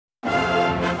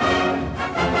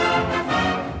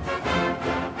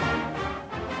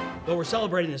Well, we're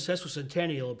celebrating the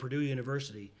sesquicentennial of Purdue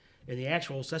University, and the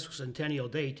actual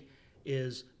sesquicentennial date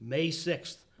is May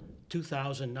 6th,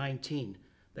 2019.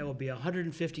 That will be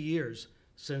 150 years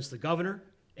since the governor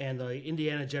and the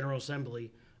Indiana General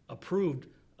Assembly approved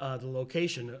the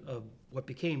location of what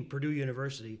became Purdue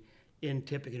University in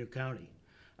Tippecanoe County.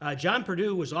 John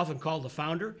Purdue was often called the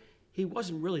founder. He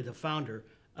wasn't really the founder.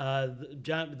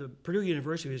 The Purdue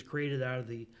University was created out of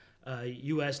the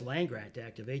U.S. Land Grant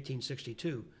Act of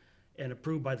 1862 and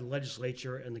approved by the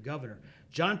legislature and the governor.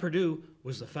 John Purdue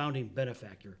was the founding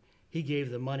benefactor. He gave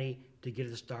the money to get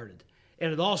it started.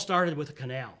 And it all started with a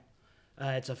canal.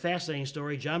 It's a fascinating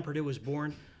story. John Purdue was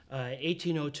born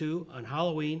 1802 on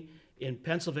Halloween in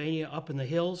Pennsylvania, up in the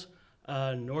hills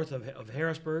north of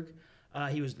Harrisburg.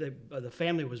 The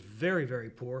family was very, very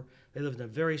poor. They lived in a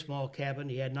very small cabin.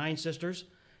 He had 9 sisters,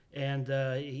 and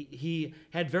he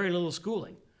had very little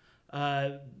schooling.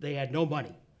 They had no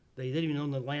money. They didn't even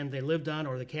own the land they lived on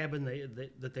or the cabin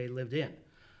that they lived in.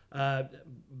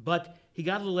 But he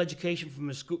got a little education from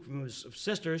his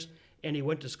sisters, and he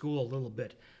went to school a little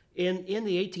bit. In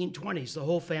the 1820s, the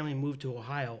whole family moved to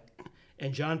Ohio,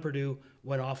 and John Purdue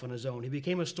went off on his own. He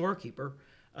became a storekeeper.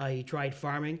 He tried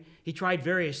farming. He tried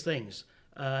various things.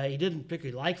 He didn't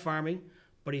particularly like farming,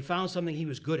 but he found something he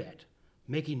was good at,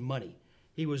 making money.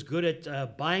 He was good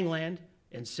at buying land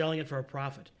and selling it for a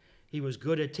profit. He was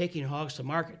good at taking hogs to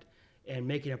market and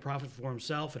making a profit for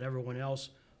himself and everyone else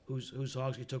whose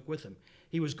hogs he took with him.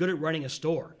 He was good at running a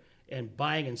store and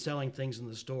buying and selling things in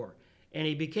the store. And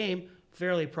he became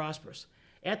fairly prosperous.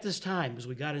 At this time, as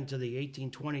we got into the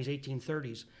 1820s,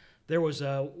 1830s, there was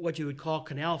what you would call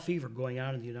canal fever going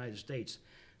on in the United States.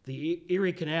 The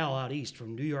Erie Canal out east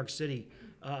from New York City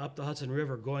up the Hudson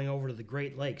River going over to the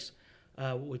Great Lakes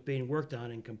was being worked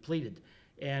on and completed.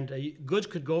 And goods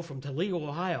could go from Toledo,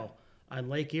 Ohio on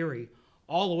Lake Erie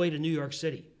all the way to New York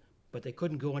City, but they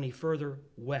couldn't go any further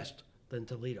west than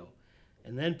Toledo.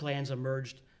 And then plans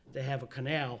emerged to have a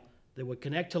canal that would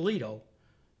connect Toledo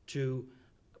to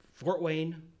Fort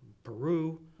Wayne,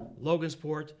 Peru,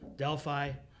 Logansport,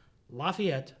 Delphi,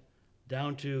 Lafayette,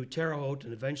 down to Terre Haute,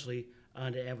 and eventually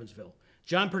on to Evansville.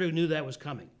 John Purdue knew that was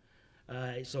coming,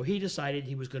 so he decided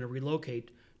he was going to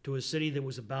relocate to a city that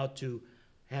was about to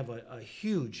have a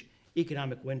huge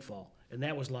economic windfall, and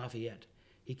that was Lafayette.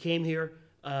 He came here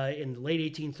in the late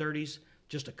 1830s,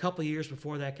 just a couple of years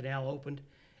before that canal opened,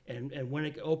 and when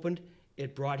it opened,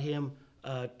 it brought him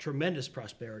tremendous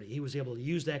prosperity. He was able to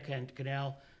use that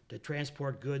canal to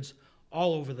transport goods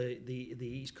all over the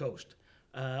East Coast.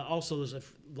 Also,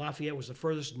 Lafayette was the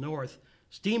furthest north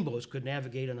steamboats could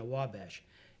navigate on the Wabash.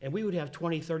 And we would have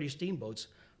 20, 30 steamboats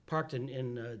parked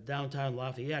in downtown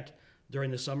Lafayette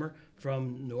during the summer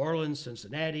from New Orleans,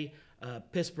 Cincinnati,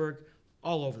 Pittsburgh,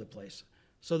 all over the place.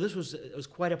 So it was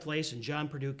quite a place, and John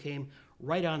Purdue came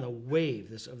right on the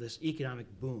wave of this economic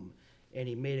boom, and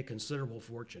he made a considerable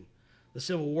fortune. The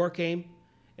Civil War came,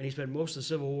 and he spent most of the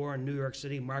Civil War in New York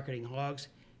City marketing hogs.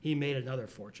 He made another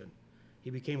fortune.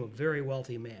 He became a very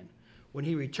wealthy man. When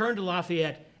he returned to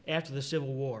Lafayette after the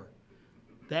Civil War,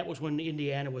 that was when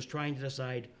Indiana was trying to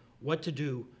decide what to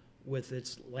do with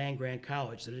its land-grant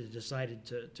college that it had decided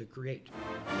to create.